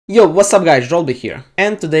Yo, what's up guys, Drolby here,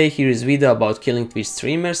 and today here is video about killing Twitch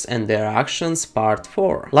streamers and their actions part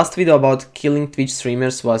 4. Last video about killing Twitch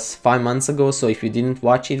streamers was 5 months ago, so if you didn't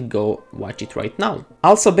watch it, go watch it right now.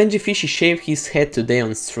 Also, BaldFishy shaved his head today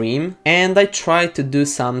on stream, and I tried to do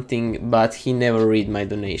something, but he never read my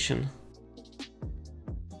donation.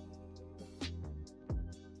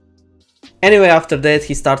 Anyway, after that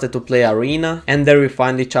he started to play arena, and there we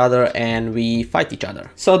find each other and we fight each other.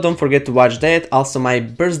 So don't forget to watch that. Also, my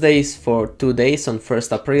birthday is for 2 days on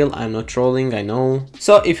 1st April, I'm not trolling, I know.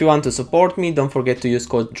 So if you want to support me, don't forget to use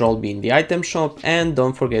code Drolby in the item shop, and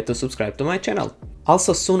don't forget to subscribe to my channel.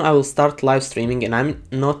 Also, soon I will start live streaming, and I'm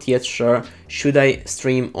not yet sure should I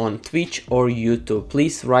stream on Twitch or YouTube.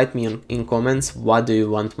 Please write me in comments what do you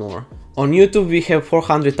want more. On YouTube we have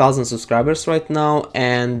 400,000 subscribers right now,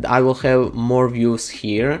 and I will have more views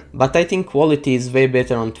here, but I think quality is way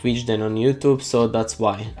better on Twitch than on YouTube, so that's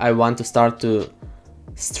why I want to start to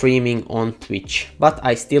streaming on Twitch, but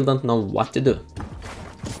I still don't know what to do.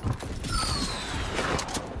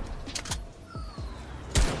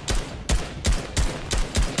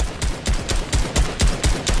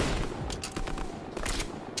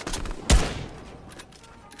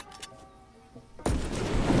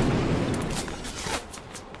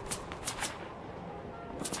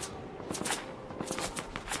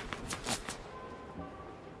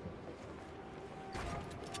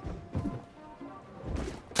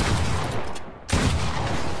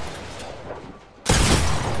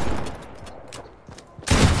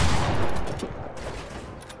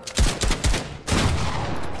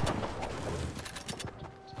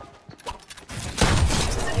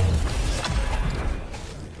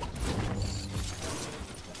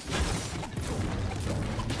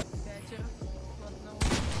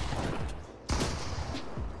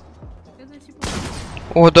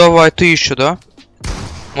 О, давай, ты еще, да?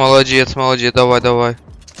 Молодец, молодец, давай, давай.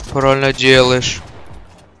 Правильно делаешь.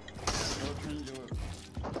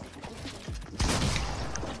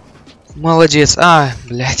 Молодец.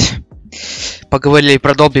 Блядь. Поговорили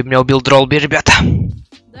про Drolby, меня убил Drolby, ребята.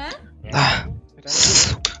 Да? Да.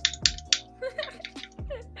 Сука.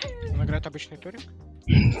 Он играет обычный турик?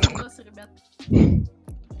 Просто, ребят.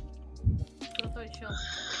 Крутой чел.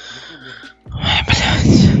 Ой,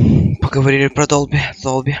 блядь. Поговорили про Drolby.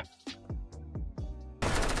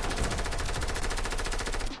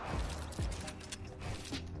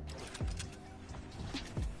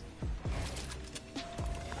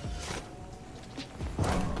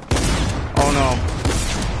 Oh no.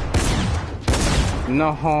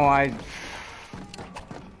 No, I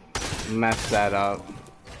messed that up.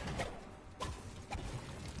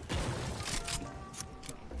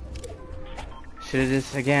 Should've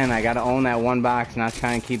just, again, I gotta own that one box, not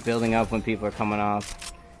try and keep building up when people are coming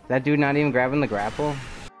off. That dude not even grabbing the grapple?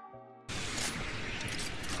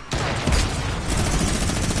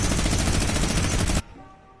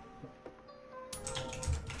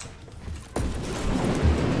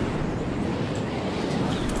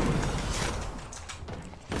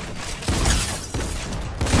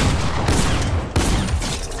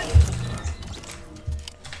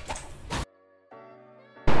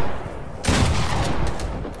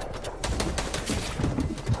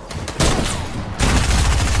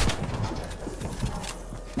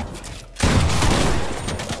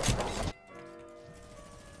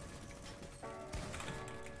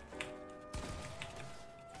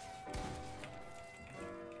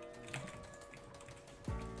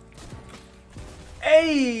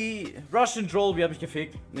 Ey! Russian Drolby hab ich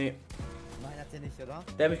gefickt. Nee. Nein, hat der nicht, oder?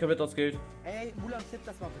 Der hat mich komplett ausgekillt. Ey, Mulan, tipp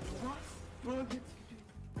das mal bitte.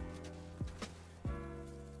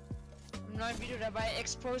 Im neuen Video dabei,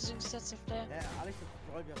 Exposing Sets of Player. Ja, Alex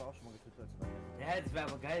hat Drolby aber auch schon mal getötet als bei mir. Ja, das wäre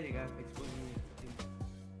aber geil, Digga. Explosive.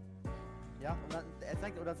 Ja, und dann, er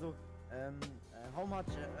zeigt oder so, how much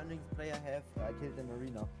earnings player have killed in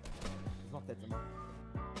arena. Das macht er jetzt immer.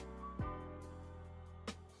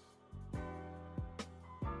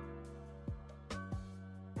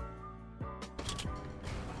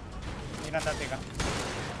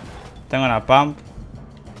 Tengo una pump.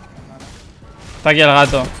 Está aquí el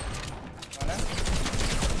gato.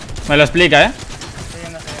 Me lo explica, ¿eh?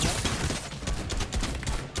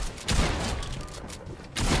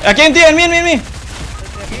 Aquí hay un tío, en mí.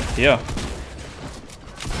 Tío.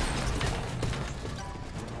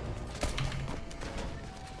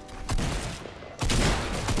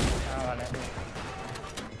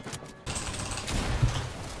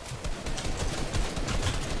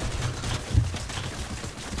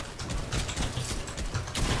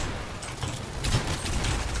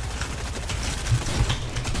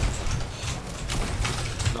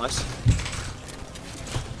 Nice.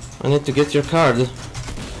 I need to get your card.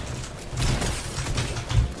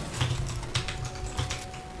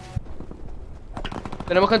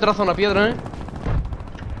 Tenemos que entrar a zona piedra, ¿eh?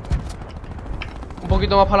 Un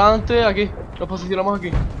poquito más para adelante, aquí. Nos posicionamos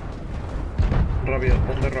aquí. Rápido,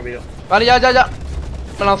 ponte rápido. Vale, ya.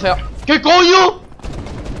 Me lancea. ¿Qué coño?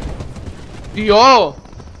 ¡Dios!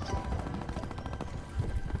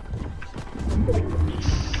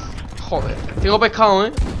 Joder. Tengo pescado,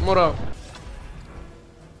 ¿eh? Morado.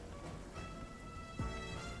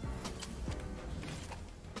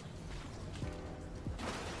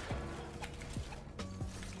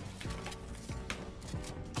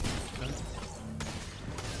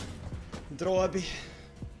 Drolby.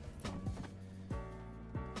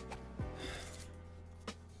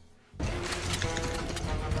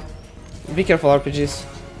 Be careful, RPGs.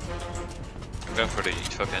 I'm going for the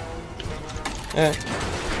fucking. Yeah.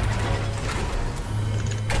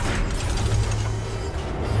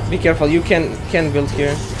 Be careful, you can build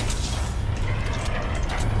here.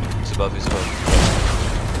 He's above, he's above.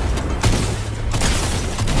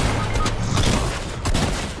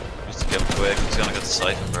 Just to get him quick, he's gonna get the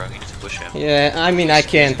siphon, bro. You need to push him. Yeah, I mean I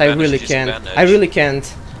can't, I really can't. I really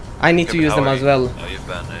can't. I need to use them as well. Oh, you have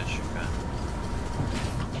bandage, okay.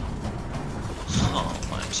 Oh,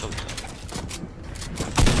 I'm so done.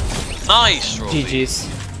 Nice, Drolby. GG's.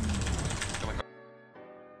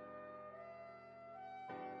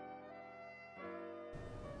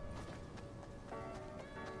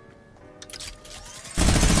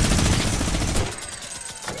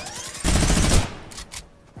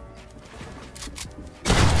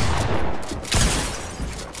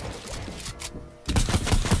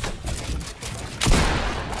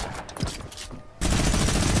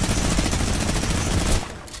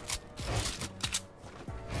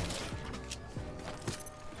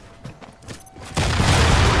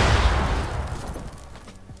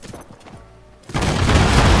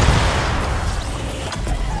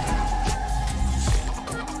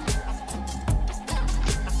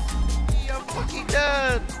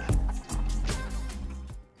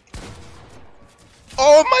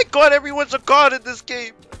 Oh my god, everyone's a god in this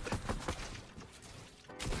game!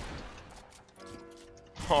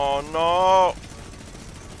 Oh no!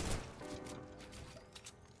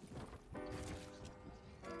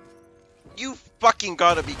 You fucking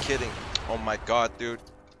gotta be kidding! Oh my god, dude.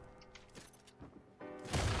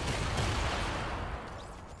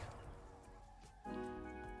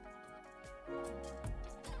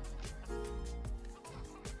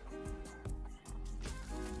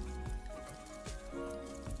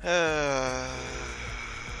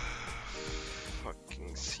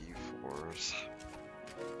 Fucking C4s.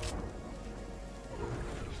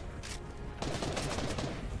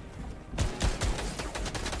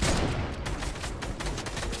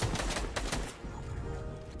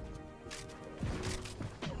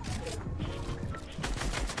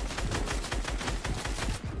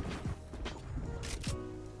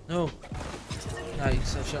 No.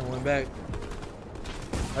 Nice, I should've went back.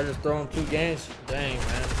 I just thrown 2 games. Dang,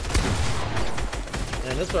 man.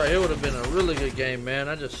 And this right here would have been a really good game, man.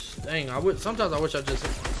 Sometimes I wish I just,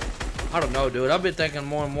 I don't know, dude. I've been thinking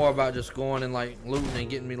more and more about just going and like looting and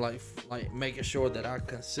getting me like making sure that I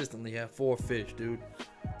consistently have 4 fish, dude.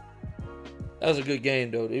 That was a good game,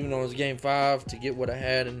 dude. Even though it was game 5, to get what I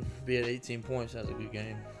had and be at 18 points, that was a good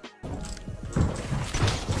game.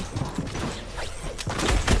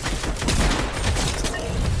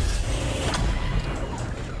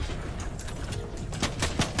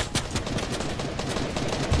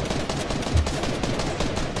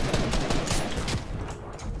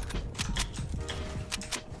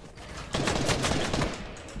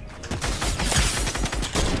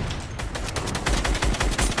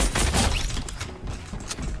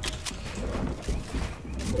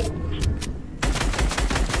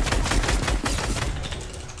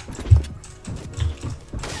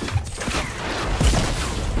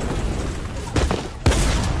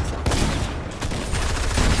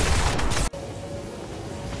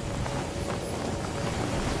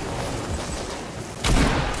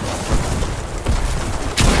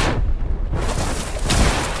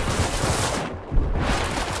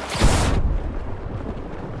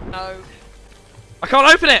 I can't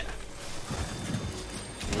open it!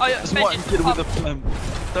 Oh yeah, That's what I did with the bum.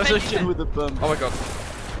 That's what I did with the bum. Oh my god.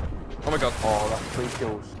 Oh my god. Oh, that's 3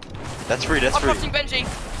 kills. That's free, that's I'm free. crossing Benji.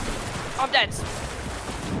 I'm dead.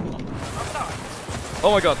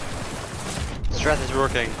 Oh my god. Strat is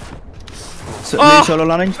working. So, Oh! solo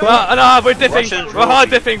landing squad? No, we're dipping. Russian We're hard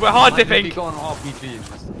dipping. We're hard dipping. Go on RPG.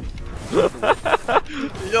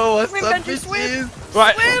 Yo, what's Swim, up, Benji, swim. bitches?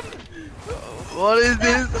 Right. Swim! What is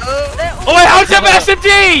this? Oh wait, how to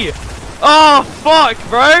SMG? Oh fuck,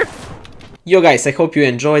 bro. Yo guys, I hope you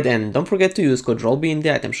enjoyed and don't forget to use code Drolby in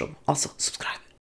the item shop. Also, subscribe.